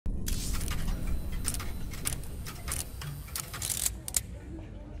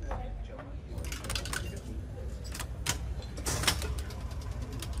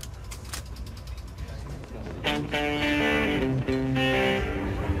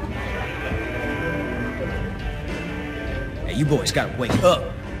you boys gotta wake up.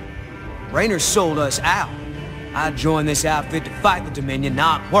 Raynor sold us out. I joined this outfit to fight the Dominion,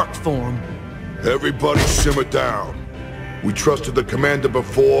 not work for him. Everybody simmer down. We trusted the commander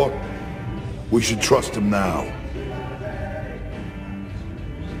before. We should trust him now.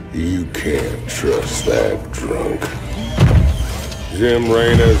 You can't trust that drunk. Jim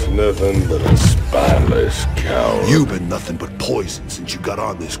Raynor's nothing but a spineless coward. You've been nothing but poison since you got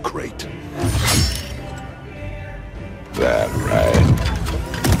on this crate. That right?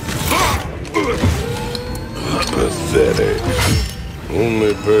 Pathetic.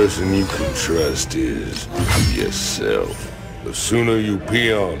 Only person you can trust is yourself. The sooner you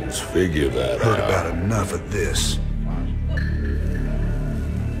peons figure that out. Heard about enough of this.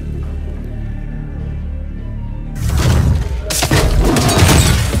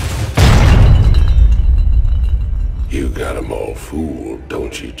 You got 'em all fooled,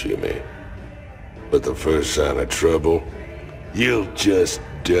 don't you, Jimmy? But the first sign of trouble, you'll just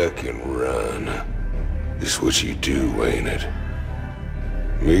duck and run. It's what you do, ain't it?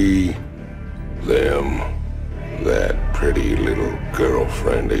 Me, them, that pretty little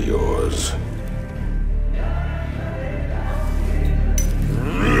girlfriend of yours.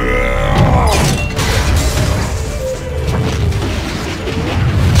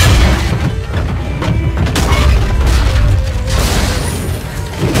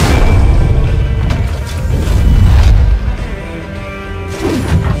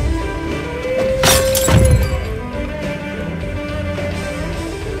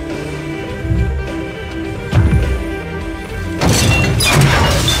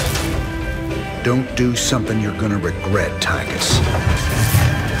 Don't do something you're gonna regret, Tychus.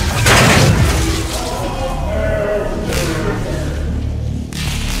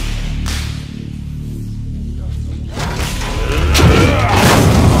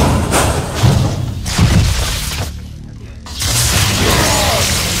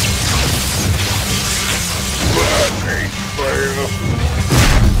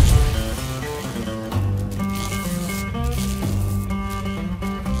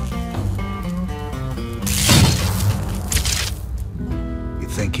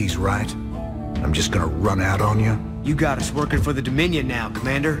 Think he's right? I'm just gonna run out on you? You got us working for the Dominion now,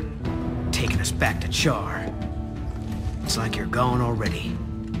 Commander. Taking us back to Char. It's like you're gone already.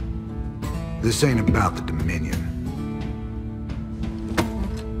 This ain't about the Dominion.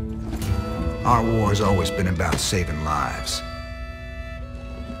 Our war's always been about saving lives.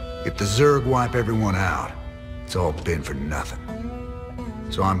 If the Zerg wipe everyone out, it's all been for nothing.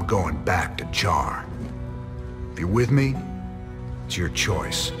 So I'm going back to Char. If you're with me, it's your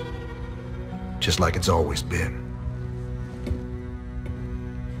choice. Just like it's always been.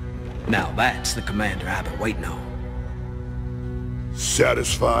 Now that's the commander I've been waiting on.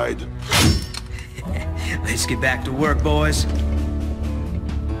 Satisfied? Let's get back to work, boys.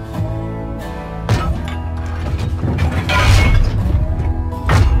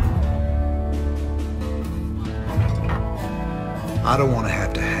 I don't want to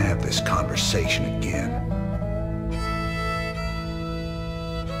have this conversation again.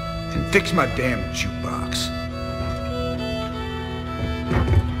 And fix my damn jukebox.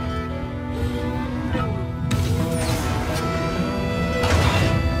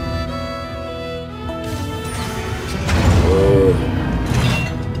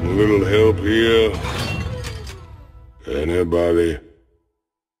 A little help here? Anybody?